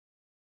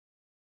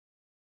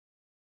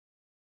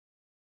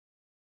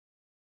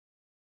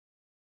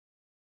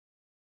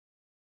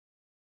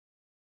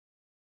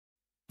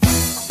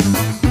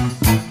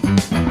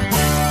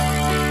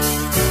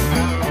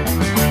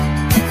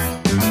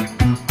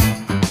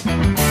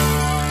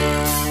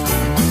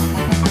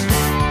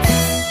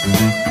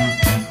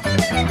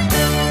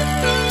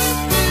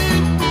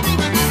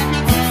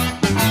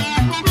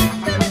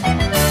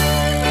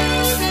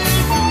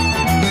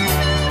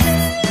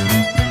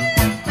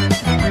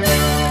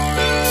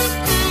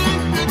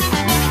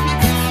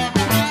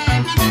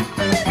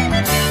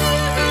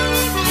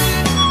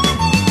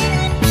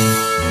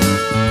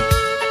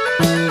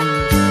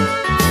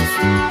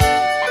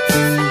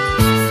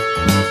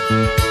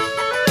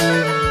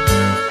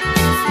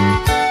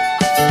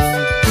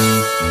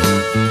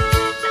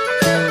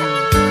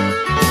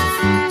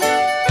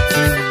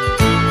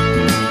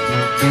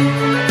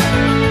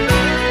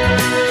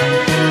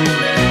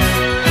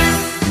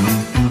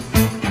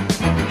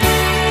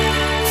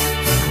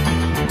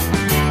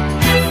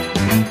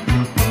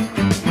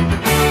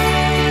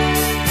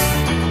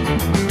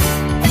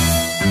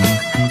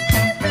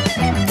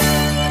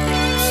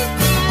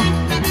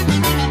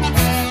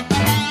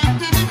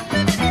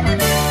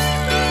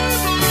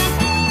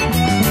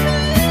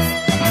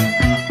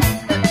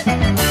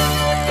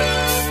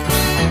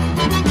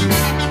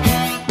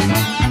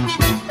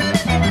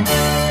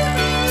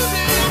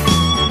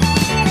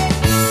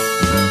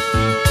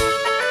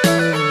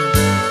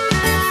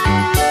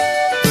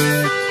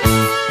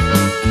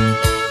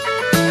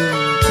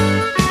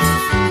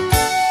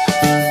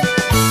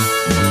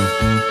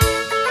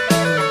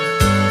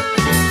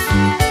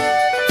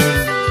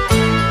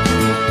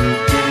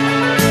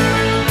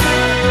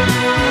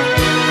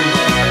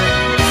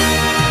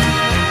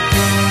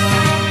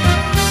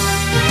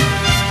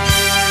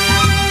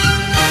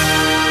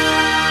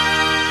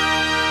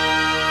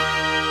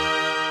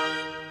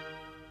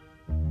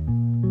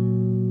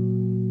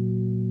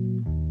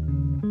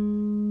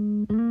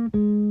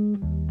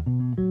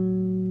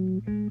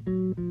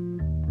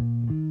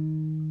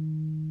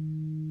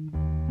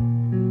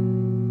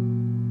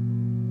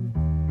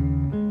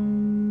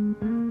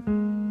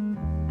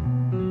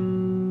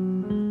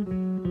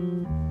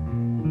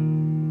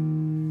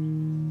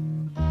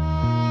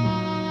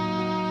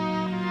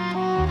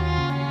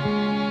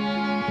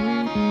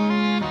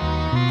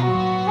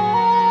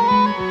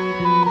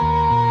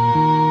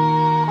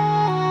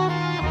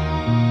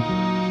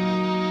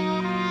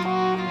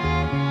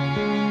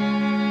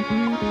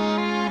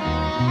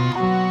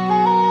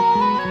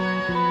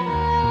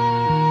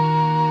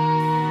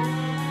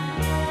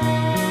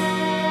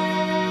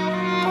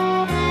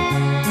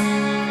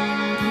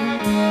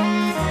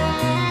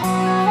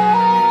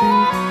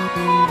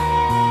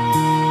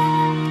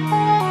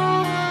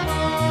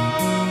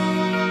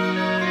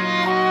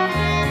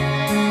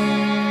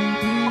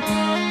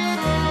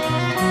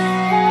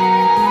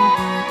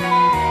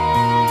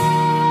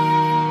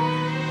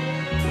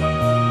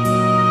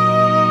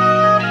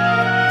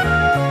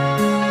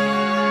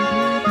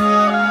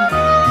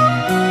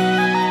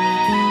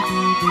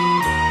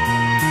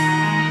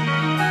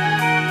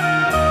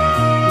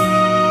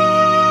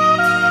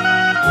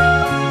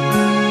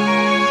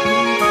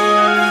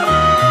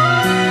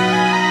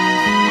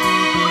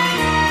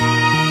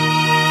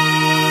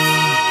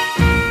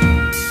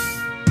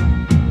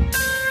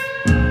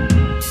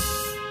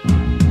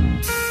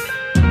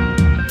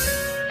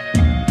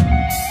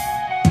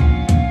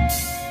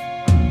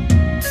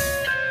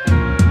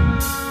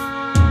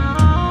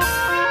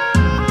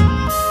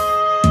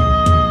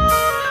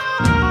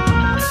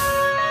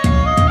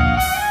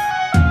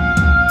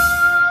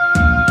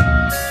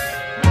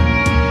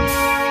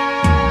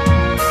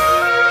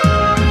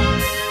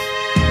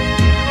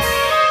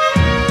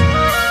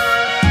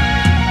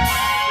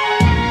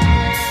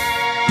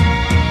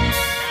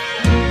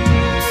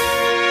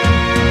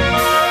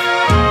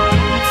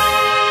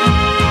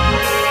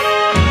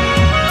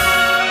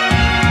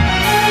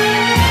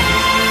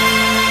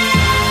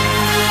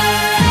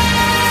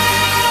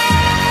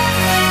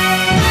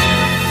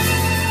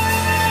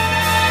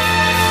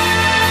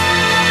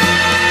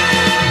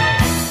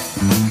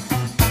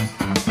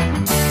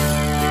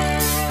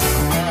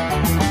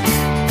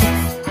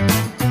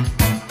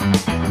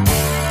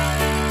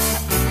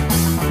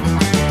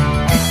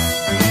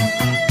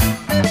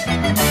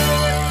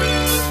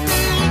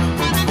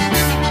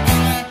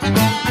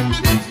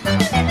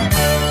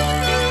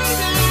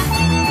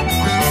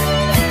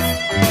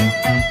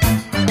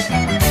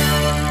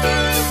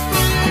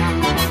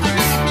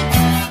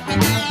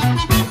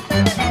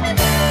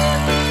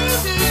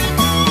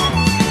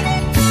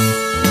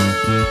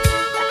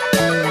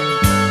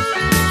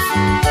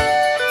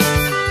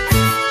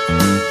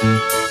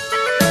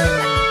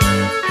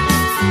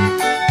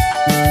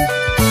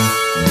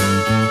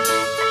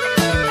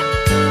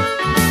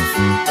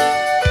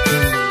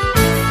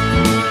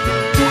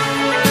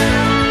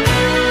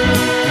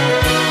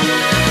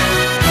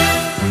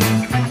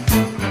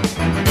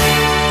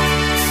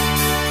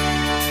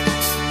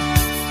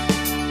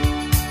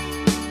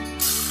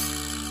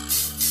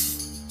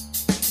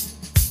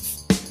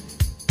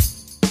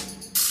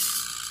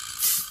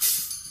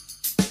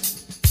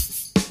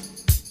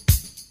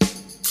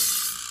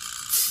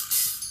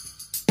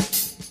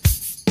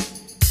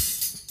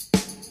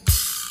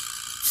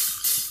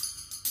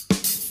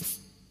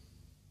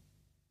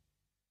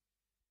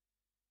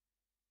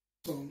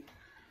song.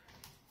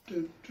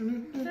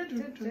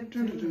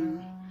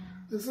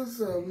 This is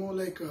more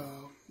like a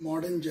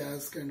modern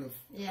jazz kind of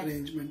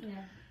arrangement.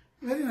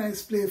 Very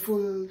nice,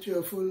 playful,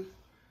 cheerful.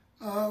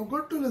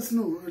 Good to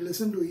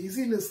listen to.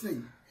 Easy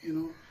listening.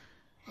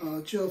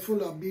 Cheerful,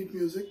 upbeat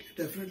music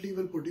definitely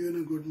will put you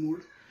in a good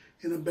mood,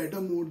 in a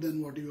better mood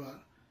than what you are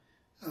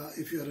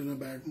if you are in a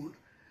bad mood.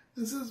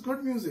 This is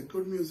good music,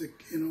 good music.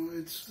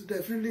 It's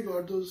definitely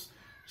got those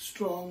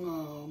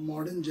strong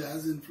modern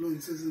jazz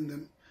influences in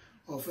them,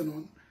 off and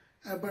on.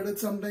 But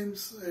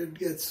sometimes it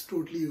gets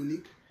totally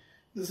unique.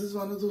 This is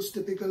one of those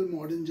typical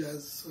modern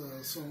jazz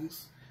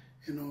songs,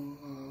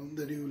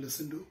 that you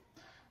listen to.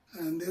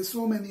 And there's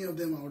so many of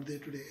them out there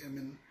today. I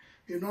mean,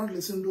 we've not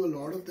listened to a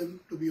lot of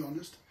them, to be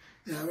honest.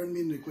 They haven't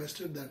been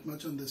requested that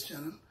much on this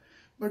channel.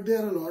 But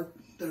there are a lot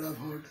that I've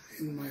heard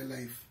in my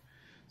life.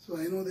 So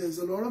I know there's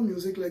a lot of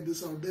music like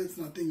this out there. It's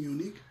nothing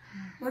unique.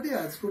 But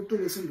yeah, it's good to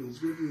listen to. It's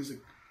good music.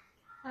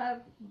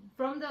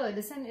 From the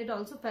listen, it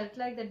also felt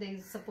like that there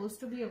is supposed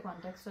to be a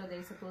context, or there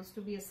is supposed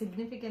to be a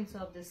significance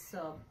of this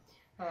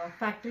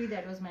factory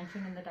that was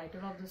mentioned in the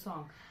title of the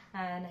song,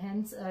 and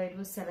hence it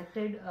was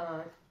selected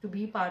to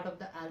be part of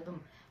the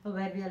album,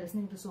 where we are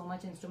listening to so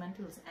much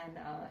instrumentals and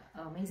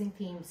amazing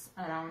themes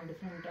around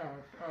different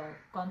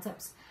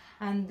concepts.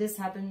 And this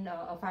happened,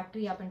 a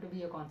factory happened to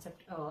be a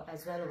concept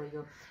as well over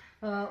here.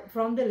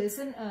 From the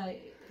listen,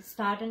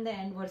 start and the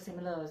end were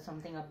similar,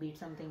 something upbeat,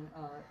 something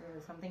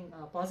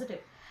positive.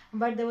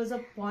 But there was a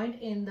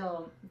point in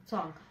the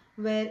song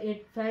where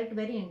it felt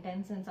very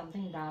intense and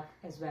something dark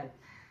as well.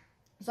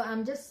 So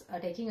I'm just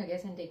taking a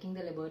guess and taking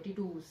the liberty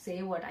to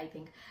say what I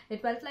think.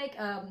 It felt like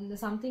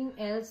something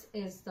else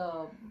is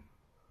the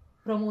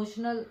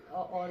promotional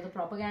or the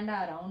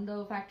propaganda around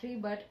the factory,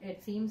 but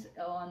it seems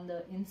on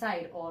the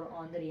inside, or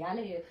on the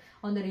reality,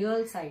 on the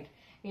real side,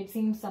 it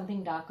seems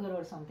something darker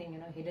or something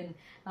hidden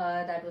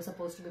that was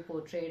supposed to be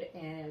portrayed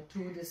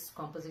through this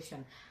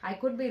composition. I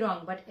could be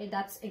wrong, but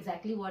that's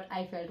exactly what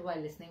I felt while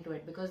listening to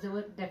it, because there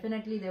was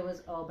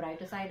a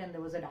brighter side and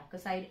there was a darker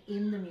side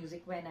in the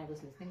music when I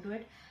was listening to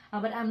it.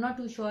 But I'm not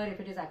too sure if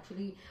it is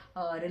actually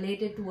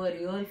related to a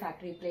real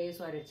factory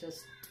place, or it's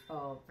just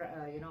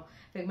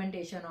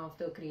pigmentation of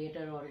the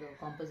creator or the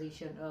composer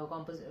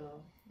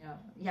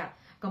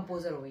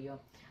over here.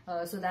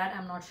 So that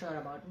I'm not sure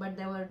about, but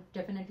there were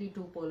definitely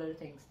two polar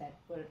things that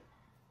were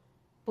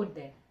put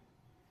there.